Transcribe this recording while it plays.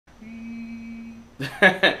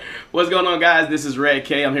What's going on, guys? This is Red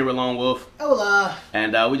K. I'm here with Lone Wolf. Hola.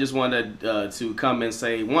 And we just wanted to come and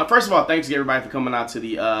say, first of all, thanks to everybody for coming out to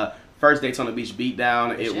the first Daytona Beach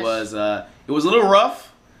Beatdown. It was a little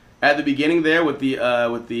rough at the beginning there with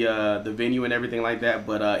the venue and everything like that,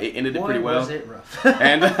 but it ended pretty well. Was it rough?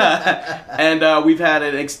 and we've had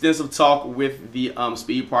an extensive talk with the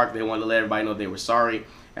speed park. They wanted to let everybody know they were sorry,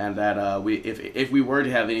 and that if we were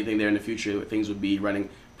to have anything there in the future, things would be running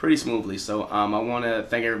pretty smoothly. So I want to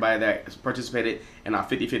thank everybody that participated in our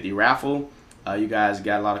 50-50 raffle. You guys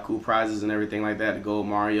got a lot of cool prizes and everything like that. The Gold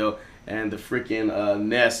Mario and the freaking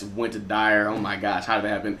Nest went to Dyer. Oh my gosh, how did that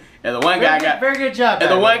happen? And the one guy got very good job. And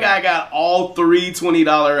the one guy got all three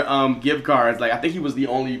 $20 gift cards. Like, I think he was the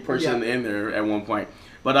only person in there at one point.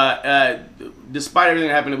 But despite everything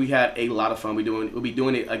that happened, we had a lot of fun. We'll be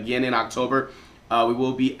doing it again in October. We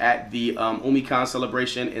will be at the Omicron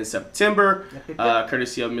celebration in September,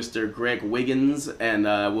 courtesy of Mr. Greg Wiggins, and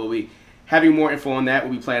we'll be having more info on that.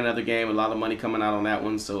 We'll be playing another game, a lot of money coming out on that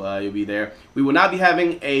one, so you'll be there. We will not be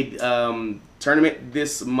having a tournament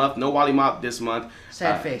this month, no Wally Mop this month.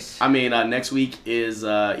 Sad face. I mean, next week is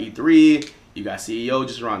E3. You got CEO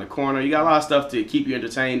just around the corner. You got a lot of stuff to keep you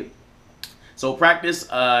entertained. So practice,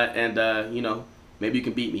 and you know, maybe you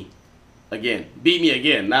can beat me. Again, beat me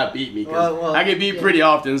again, not beat me, because I get beat pretty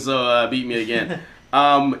often, so beat me again.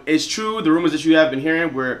 It's true, the rumors that you have been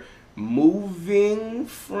hearing, we're moving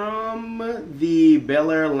from the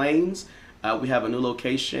Bel Air lanes. We have a new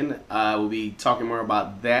location. We'll be talking more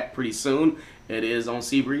about that pretty soon. It is on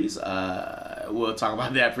Seabreeze. We'll talk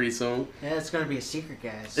about that pretty soon. Yeah, it's going to be a secret,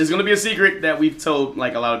 guys. It's going to be a secret that we've told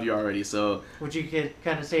like a lot of you already. So, would you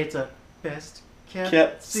kind of say it's a best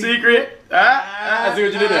kept secret? I see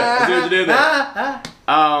what you did there. I see what you did there.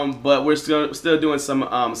 But we're still doing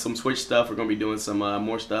some Twitch stuff. We're gonna be doing some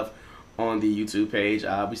more stuff on the YouTube page.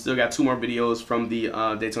 We still got 2 more videos from the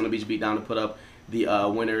Daytona Beach Beatdown to put up. The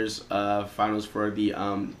winners finals for the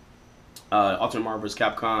Ultimate Marvel vs.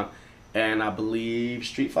 Capcom, and I believe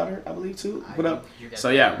Street Fighter. I believe too. Put up. So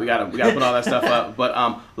yeah, we gotta put all that stuff up. But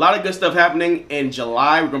a lot of good stuff happening in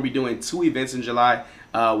July. We're gonna be doing 2 events in July.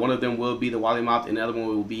 One of them will be the Wally Mop, and the other one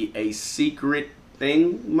will be a secret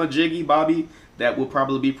thing, Majiggy Bobby, that will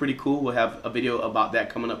probably be pretty cool. We'll have a video about that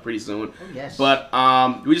coming up pretty soon. Oh, yes. But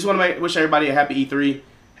we just want to wish everybody a happy E3,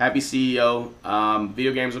 happy CEO.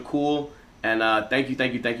 Video games are cool, and thank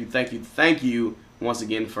you once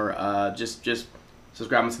again for just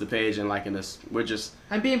subscribing to the page and liking us.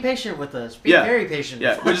 I'm being patient with us. Being very patient.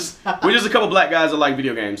 Yeah, we're just a couple black guys that like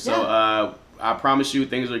video games. So I promise you,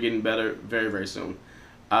 things are getting better very, very soon.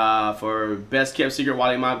 For Best Kept Secret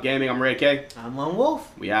Wally Mob Gaming, I'm Red K. I'm Lone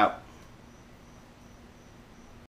Wolf. We out.